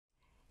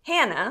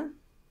Hannah,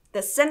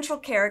 the central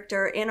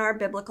character in our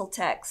biblical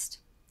text,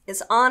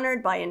 is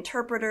honored by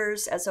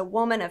interpreters as a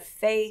woman of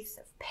faith,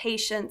 of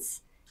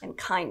patience, and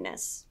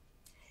kindness.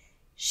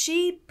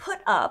 She put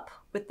up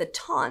with the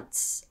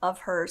taunts of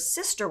her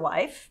sister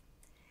wife,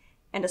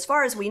 and as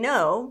far as we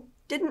know,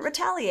 didn't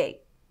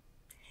retaliate.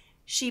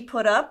 She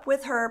put up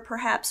with her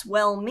perhaps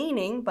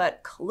well-meaning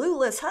but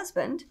clueless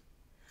husband,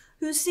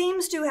 who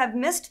seems to have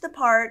missed the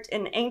part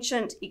in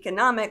ancient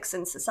economics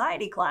and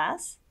society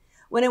class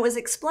when it was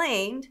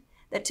explained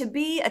that to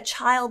be a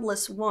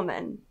childless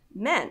woman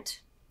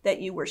meant that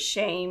you were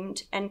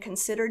shamed and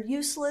considered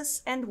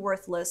useless and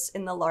worthless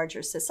in the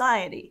larger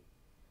society,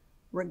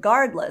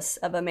 regardless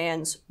of a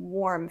man's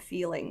warm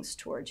feelings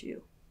toward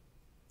you.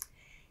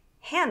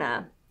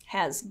 Hannah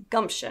has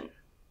gumption.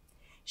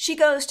 She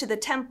goes to the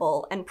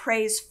temple and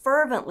prays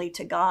fervently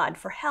to God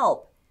for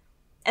help,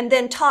 and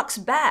then talks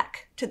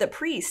back to the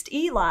priest,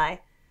 Eli,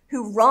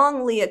 who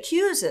wrongly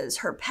accuses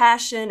her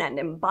passion and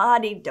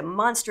embodied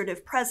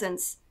demonstrative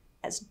presence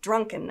as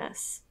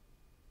drunkenness.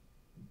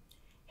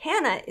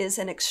 Hannah is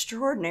an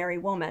extraordinary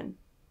woman.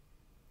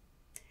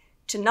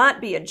 To not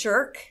be a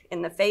jerk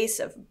in the face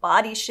of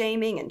body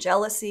shaming and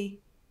jealousy,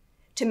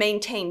 to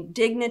maintain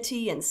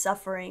dignity in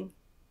suffering,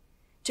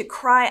 to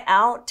cry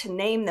out to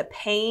name the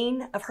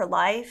pain of her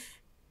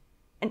life,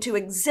 and to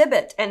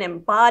exhibit an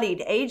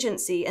embodied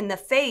agency in the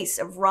face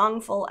of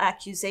wrongful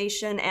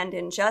accusation and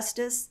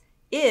injustice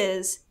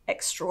is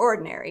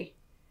extraordinary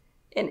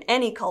in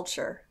any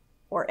culture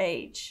or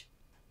age.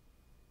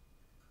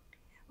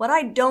 What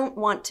I don't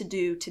want to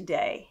do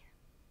today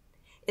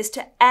is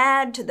to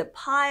add to the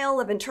pile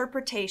of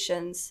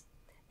interpretations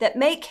that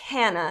make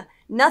Hannah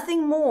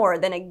nothing more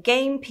than a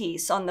game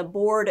piece on the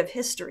board of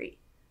history,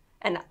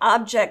 an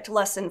object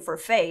lesson for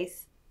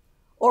faith,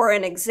 or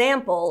an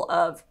example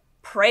of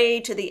pray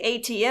to the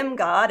ATM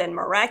god and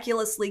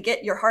miraculously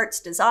get your heart's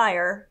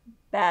desire,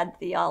 bad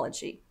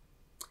theology.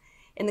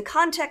 In the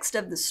context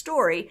of the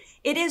story,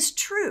 it is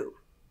true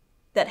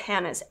that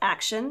Hannah's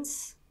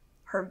actions,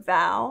 her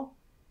vow,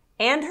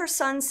 and her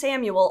son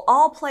Samuel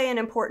all play an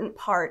important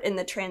part in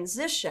the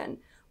transition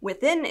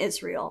within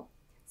Israel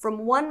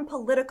from one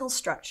political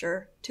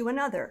structure to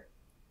another,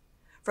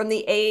 from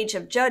the age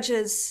of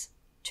judges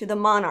to the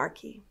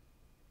monarchy.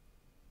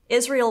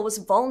 Israel was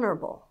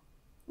vulnerable,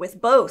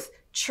 with both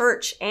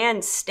church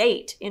and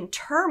state in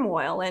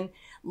turmoil and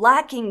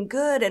lacking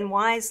good and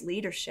wise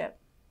leadership.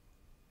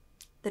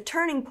 The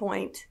turning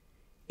point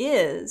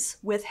is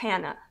with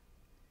Hannah,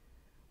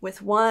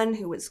 with one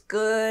who was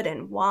good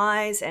and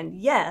wise and,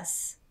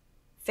 yes,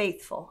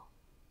 faithful.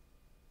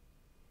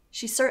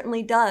 She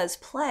certainly does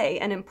play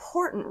an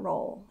important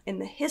role in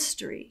the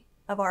history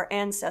of our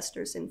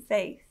ancestors in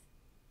faith.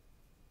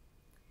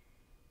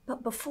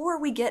 But before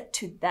we get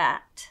to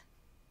that,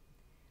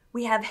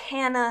 we have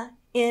Hannah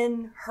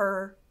in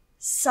her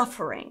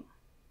suffering.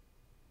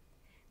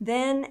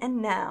 Then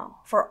and now,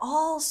 for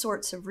all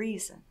sorts of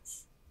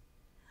reasons.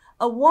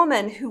 A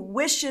woman who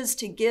wishes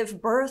to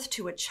give birth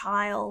to a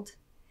child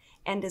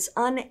and is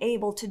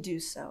unable to do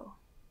so,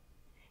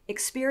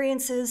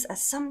 experiences a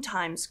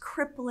sometimes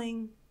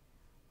crippling,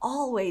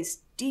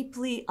 always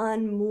deeply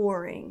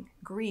unmooring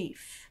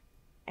grief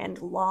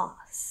and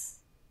loss.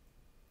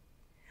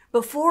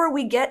 Before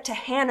we get to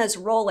Hannah's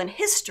role in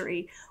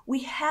history,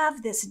 we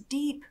have this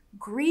deep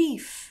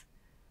grief,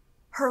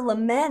 her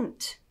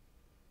lament.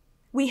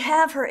 We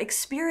have her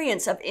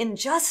experience of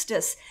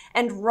injustice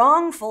and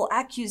wrongful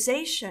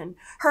accusation,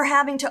 her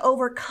having to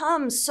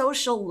overcome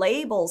social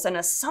labels and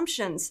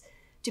assumptions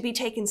to be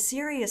taken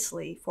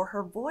seriously, for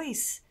her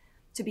voice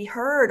to be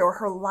heard or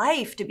her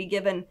life to be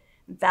given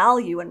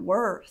value and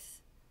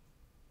worth.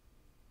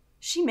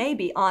 She may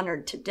be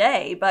honored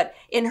today, but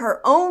in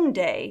her own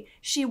day,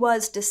 she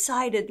was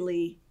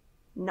decidedly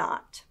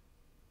not.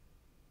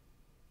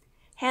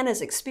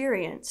 Hannah's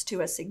experience,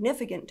 to a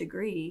significant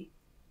degree,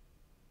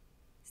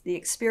 is the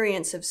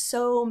experience of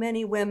so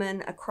many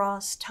women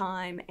across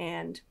time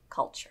and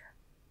culture.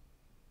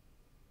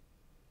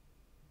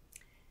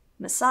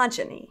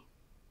 Misogyny,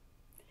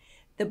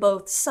 the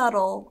both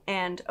subtle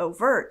and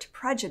overt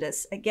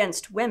prejudice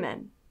against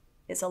women,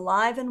 is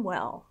alive and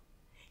well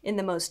in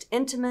the most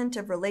intimate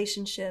of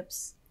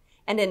relationships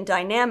and in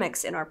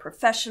dynamics in our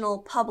professional,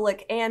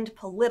 public, and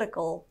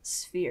political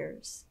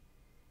spheres.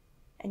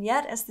 And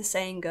yet, as the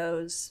saying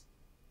goes,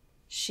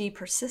 she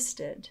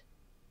persisted.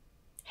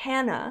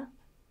 Hannah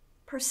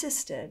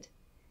persisted.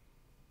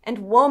 And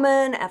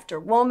woman after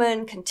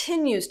woman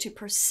continues to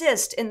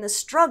persist in the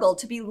struggle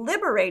to be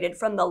liberated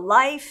from the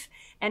life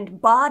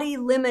and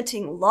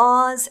body-limiting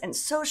laws and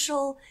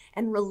social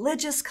and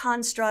religious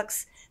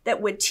constructs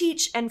that would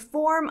teach and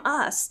form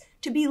us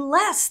to be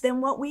less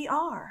than what we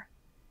are,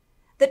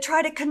 that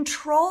try to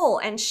control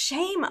and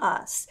shame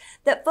us,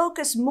 that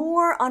focus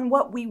more on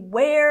what we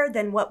wear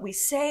than what we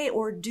say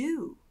or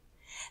do,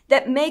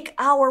 that make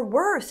our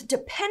worth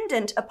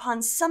dependent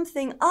upon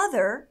something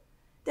other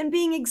than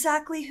being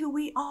exactly who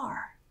we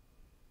are.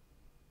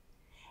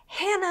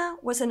 Hannah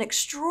was an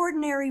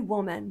extraordinary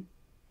woman,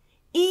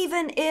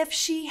 even if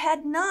she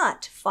had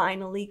not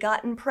finally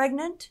gotten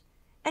pregnant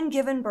and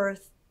given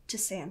birth to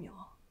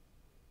Samuel.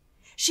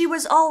 She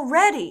was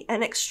already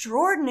an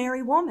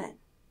extraordinary woman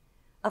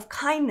of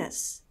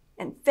kindness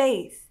and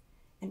faith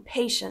and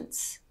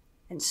patience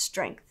and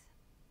strength.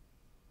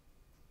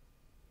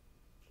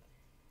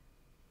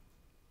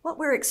 What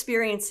we're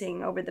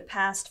experiencing over the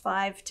past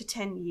 5 to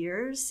 10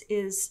 years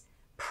is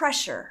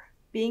pressure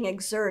being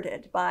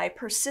exerted by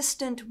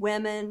persistent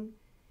women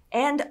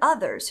and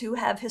others who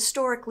have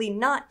historically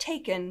not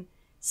taken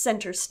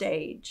center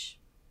stage.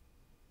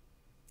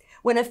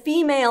 When a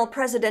female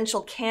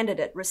presidential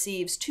candidate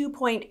receives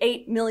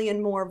 2.8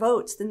 million more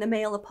votes than the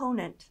male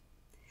opponent,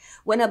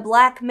 when a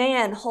Black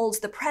man holds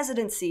the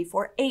presidency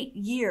for 8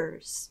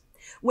 years,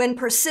 when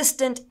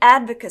persistent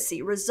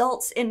advocacy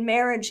results in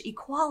marriage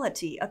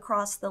equality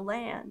across the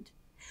land,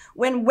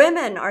 when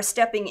women are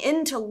stepping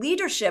into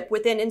leadership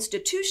within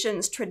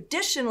institutions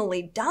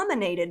traditionally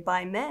dominated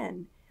by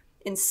men,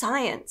 in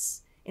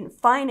science, in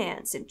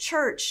finance, in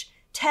church,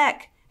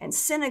 tech, and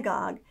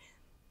synagogue,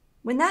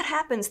 when that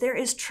happens, there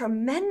is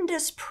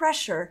tremendous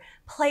pressure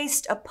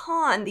placed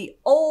upon the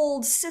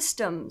old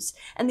systems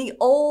and the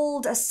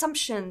old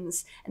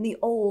assumptions and the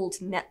old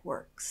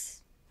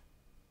networks.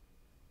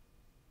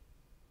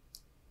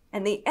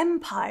 And the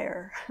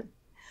empire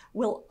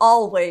will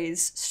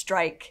always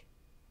strike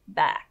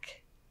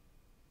back.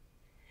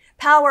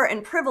 Power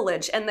and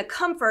privilege and the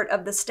comfort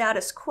of the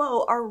status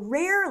quo are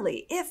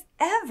rarely, if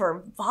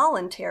ever,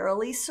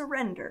 voluntarily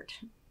surrendered.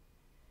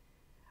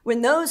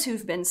 When those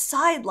who've been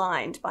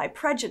sidelined by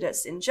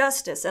prejudice,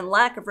 injustice, and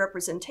lack of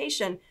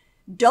representation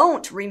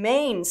don't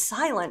remain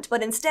silent,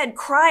 but instead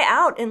cry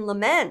out in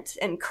lament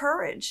and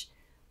courage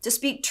to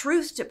speak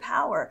truth to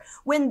power,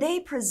 when they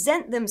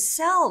present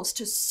themselves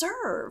to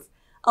serve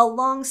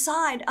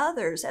alongside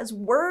others as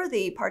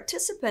worthy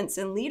participants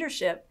in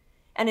leadership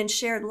and in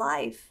shared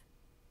life,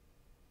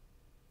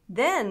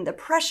 then the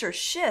pressure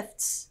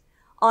shifts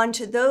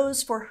onto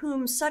those for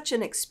whom such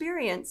an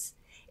experience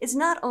is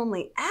not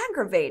only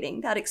aggravating,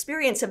 that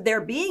experience of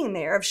their being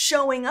there, of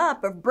showing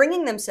up, of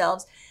bringing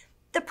themselves,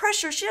 the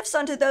pressure shifts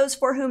onto those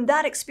for whom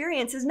that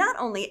experience is not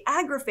only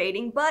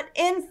aggravating, but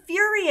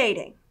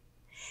infuriating,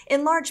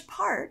 in large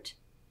part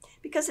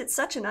because it's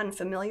such an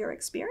unfamiliar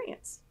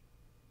experience.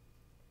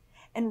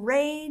 And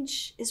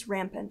rage is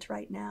rampant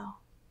right now.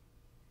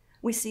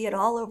 We see it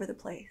all over the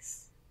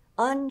place.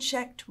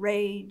 Unchecked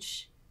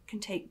rage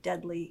can take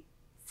deadly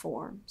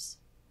forms.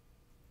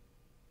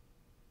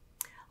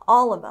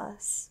 All of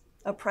us,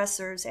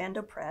 oppressors and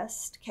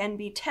oppressed, can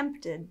be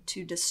tempted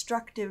to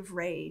destructive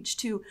rage,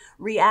 to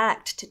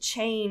react to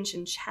change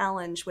and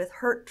challenge with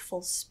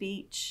hurtful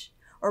speech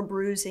or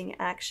bruising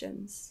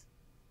actions.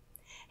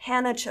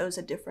 Hannah chose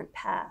a different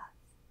path.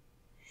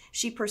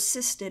 She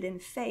persisted in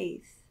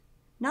faith,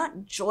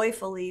 not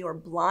joyfully or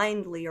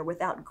blindly or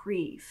without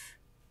grief,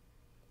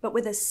 but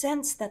with a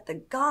sense that the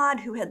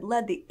God who had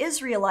led the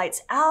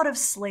Israelites out of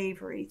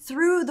slavery,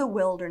 through the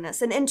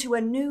wilderness, and into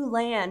a new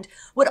land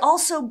would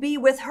also be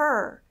with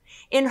her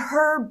in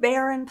her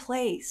barren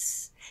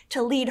place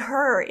to lead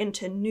her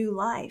into new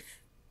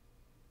life.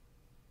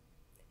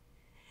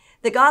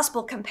 The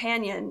gospel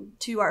companion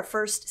to our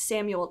 1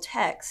 Samuel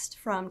text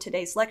from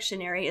today's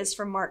lectionary is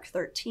from Mark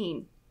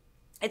 13.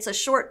 It's a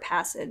short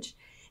passage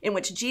in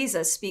which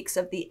Jesus speaks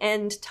of the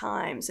end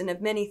times and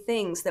of many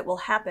things that will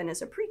happen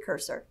as a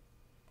precursor.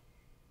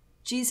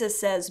 Jesus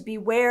says,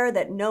 "Beware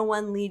that no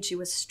one leads you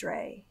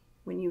astray.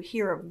 When you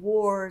hear of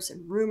wars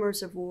and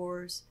rumors of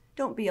wars,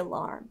 don't be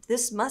alarmed.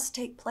 This must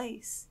take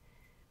place.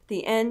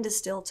 The end is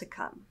still to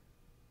come.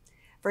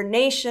 For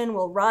nation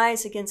will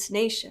rise against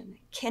nation,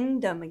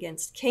 kingdom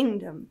against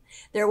kingdom.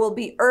 There will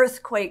be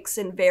earthquakes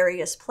in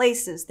various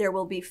places. There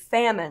will be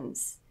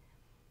famines.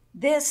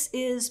 This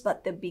is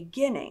but the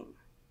beginning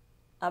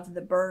of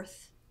the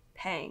birth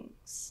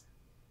pangs."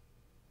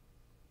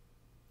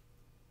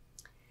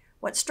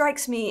 What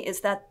strikes me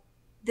is that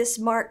this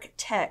Mark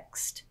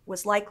text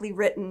was likely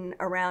written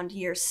around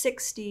year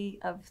 60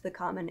 of the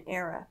Common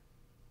Era.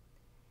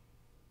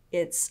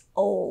 It's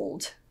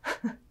old.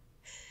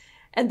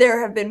 And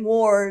there have been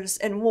wars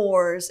and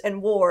wars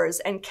and wars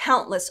and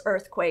countless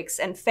earthquakes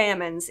and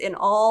famines in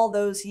all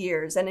those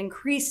years, and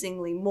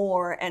increasingly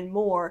more and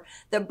more.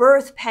 The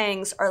birth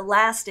pangs are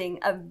lasting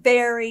a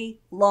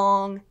very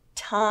long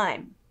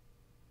time.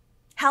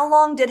 How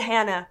long did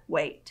Hannah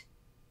wait?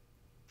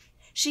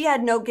 She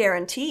had no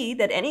guarantee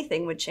that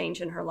anything would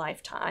change in her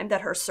lifetime,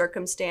 that her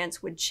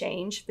circumstance would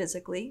change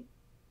physically.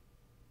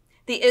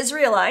 The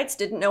Israelites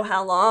didn't know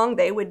how long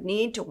they would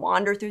need to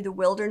wander through the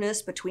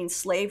wilderness between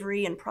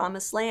slavery and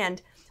promised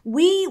land.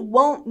 We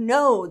won't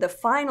know the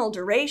final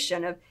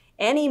duration of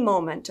any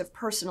moment of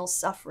personal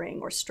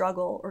suffering or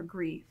struggle or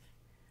grief.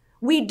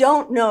 We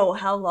don't know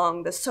how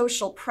long the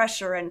social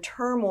pressure and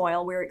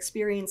turmoil we're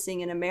experiencing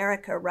in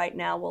America right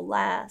now will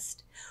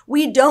last.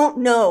 We don't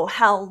know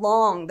how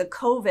long the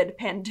COVID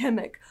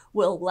pandemic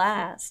will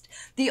last.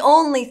 The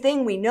only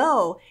thing we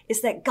know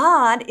is that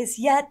God is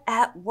yet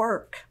at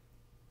work.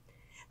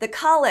 The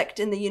collect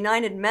in the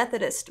United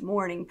Methodist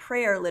morning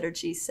prayer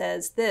liturgy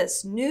says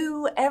this: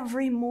 "New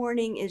every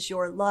morning is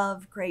your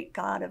love, great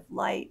God of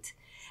light.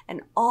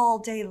 and all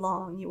day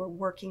long you are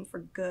working for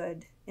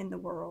good in the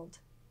world.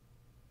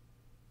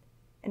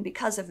 And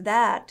because of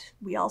that,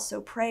 we also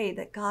pray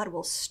that God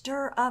will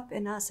stir up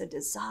in us a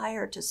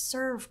desire to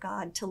serve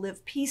God, to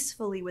live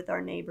peacefully with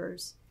our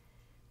neighbors,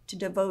 to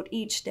devote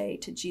each day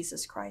to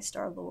Jesus Christ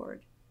our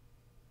Lord.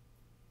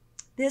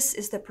 This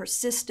is the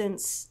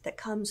persistence that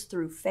comes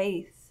through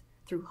faith,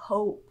 through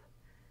hope,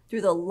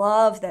 through the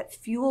love that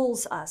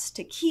fuels us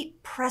to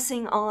keep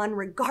pressing on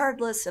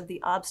regardless of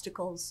the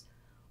obstacles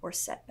or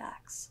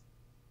setbacks.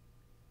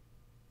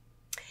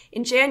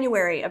 In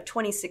January of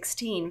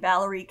 2016,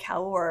 Valerie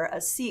Kaur,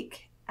 a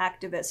Sikh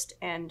activist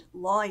and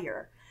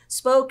lawyer,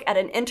 spoke at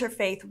an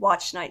interfaith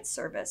watch night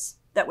service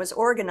that was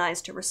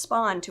organized to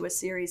respond to a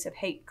series of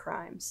hate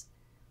crimes.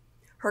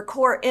 Her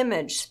core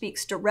image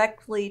speaks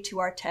directly to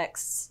our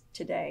texts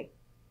today.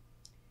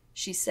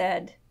 She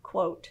said,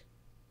 quote,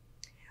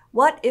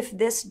 "What if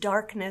this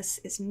darkness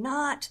is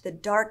not the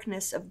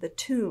darkness of the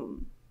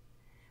tomb,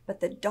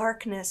 but the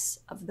darkness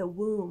of the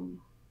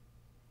womb?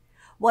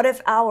 What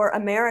if our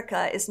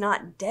America is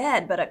not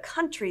dead, but a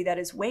country that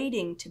is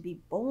waiting to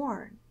be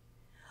born?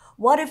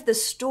 What if the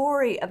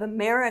story of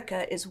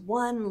America is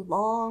one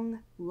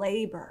long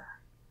labor?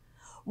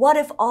 What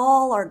if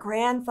all our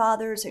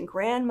grandfathers and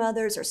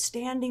grandmothers are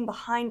standing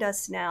behind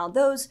us now,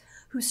 those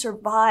who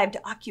survived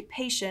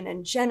occupation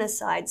and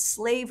genocide,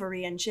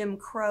 slavery and Jim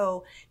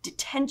Crow,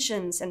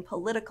 detentions and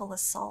political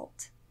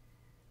assault?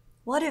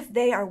 What if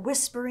they are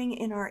whispering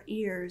in our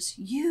ears,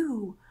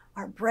 'You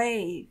are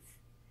brave'?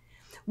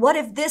 What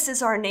if this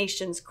is our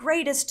nation's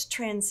greatest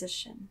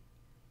transition?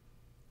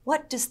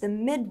 What does the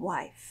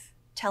midwife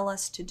tell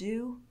us to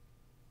do?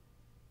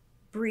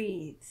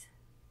 Breathe.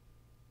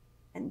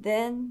 And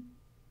then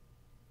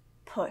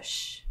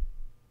push.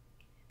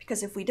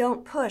 Because if we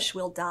don't push,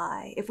 we'll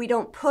die. If we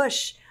don't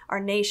push, our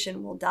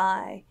nation will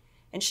die."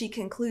 And she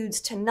concludes,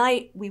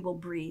 "Tonight we will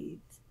breathe.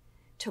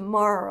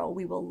 Tomorrow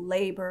we will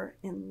labor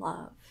in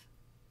love."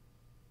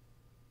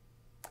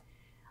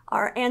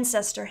 Our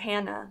ancestor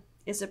Hannah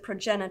is a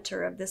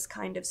progenitor of this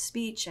kind of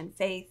speech and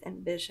faith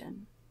and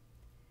vision.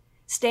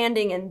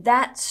 Standing in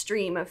that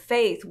stream of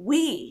faith,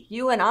 we,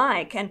 you and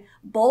I, can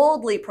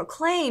boldly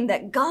proclaim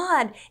that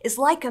God is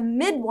like a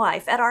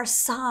midwife at our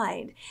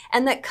side,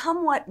 and that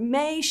come what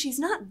may, she's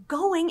not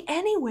going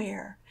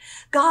anywhere.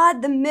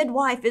 God, the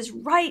midwife, is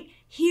right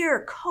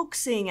here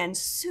coaxing and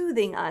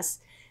soothing us,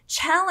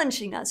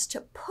 challenging us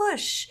to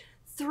push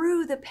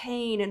through the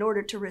pain in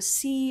order to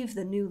receive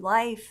the new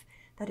life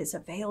that is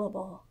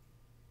available.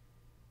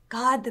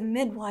 God, the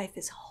midwife,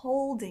 is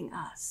holding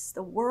us,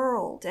 the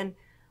world, and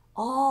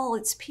all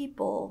its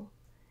people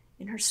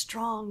in her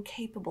strong,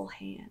 capable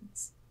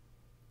hands,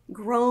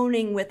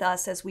 groaning with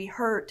us as we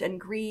hurt and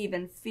grieve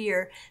and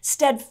fear,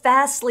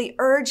 steadfastly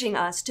urging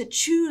us to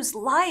choose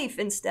life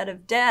instead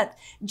of death,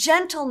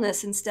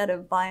 gentleness instead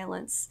of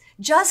violence,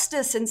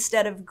 justice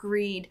instead of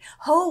greed,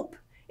 hope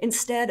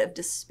instead of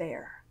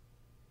despair.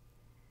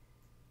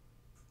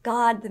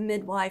 God, the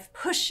midwife,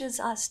 pushes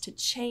us to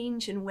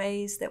change in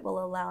ways that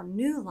will allow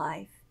new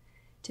life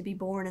to be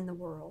born in the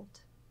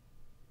world.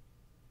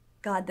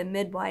 God, the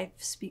midwife,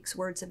 speaks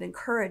words of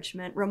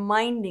encouragement,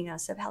 reminding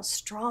us of how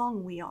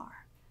strong we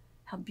are,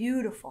 how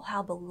beautiful,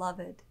 how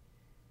beloved,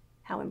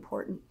 how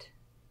important.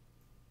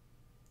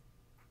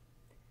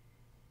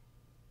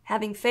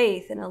 Having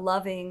faith in a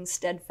loving,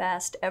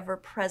 steadfast,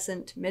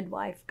 ever-present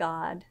midwife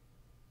God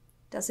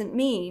doesn't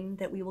mean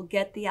that we will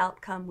get the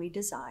outcome we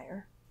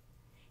desire.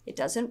 It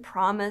doesn't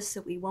promise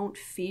that we won't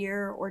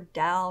fear or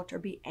doubt or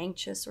be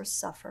anxious or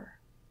suffer.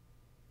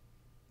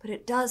 But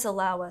it does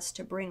allow us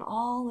to bring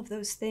all of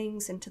those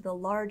things into the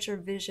larger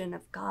vision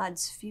of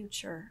God's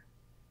future.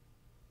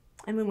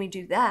 And when we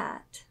do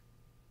that,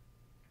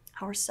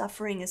 our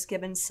suffering is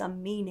given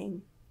some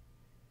meaning.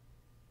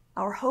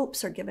 Our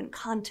hopes are given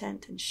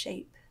content and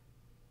shape.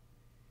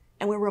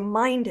 And we're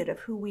reminded of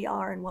who we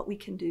are and what we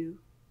can do.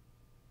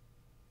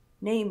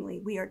 Namely,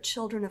 we are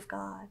children of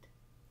God,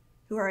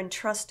 who are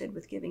entrusted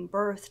with giving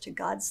birth to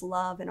God's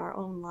love in our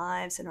own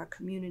lives, in our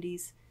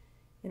communities,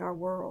 in our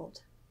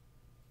world,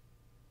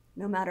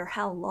 no matter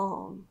how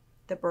long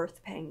the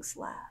birth pangs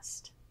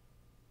last.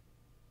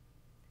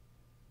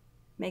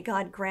 May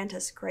God grant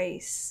us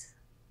grace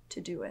to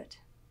do it.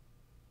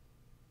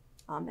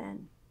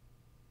 Amen.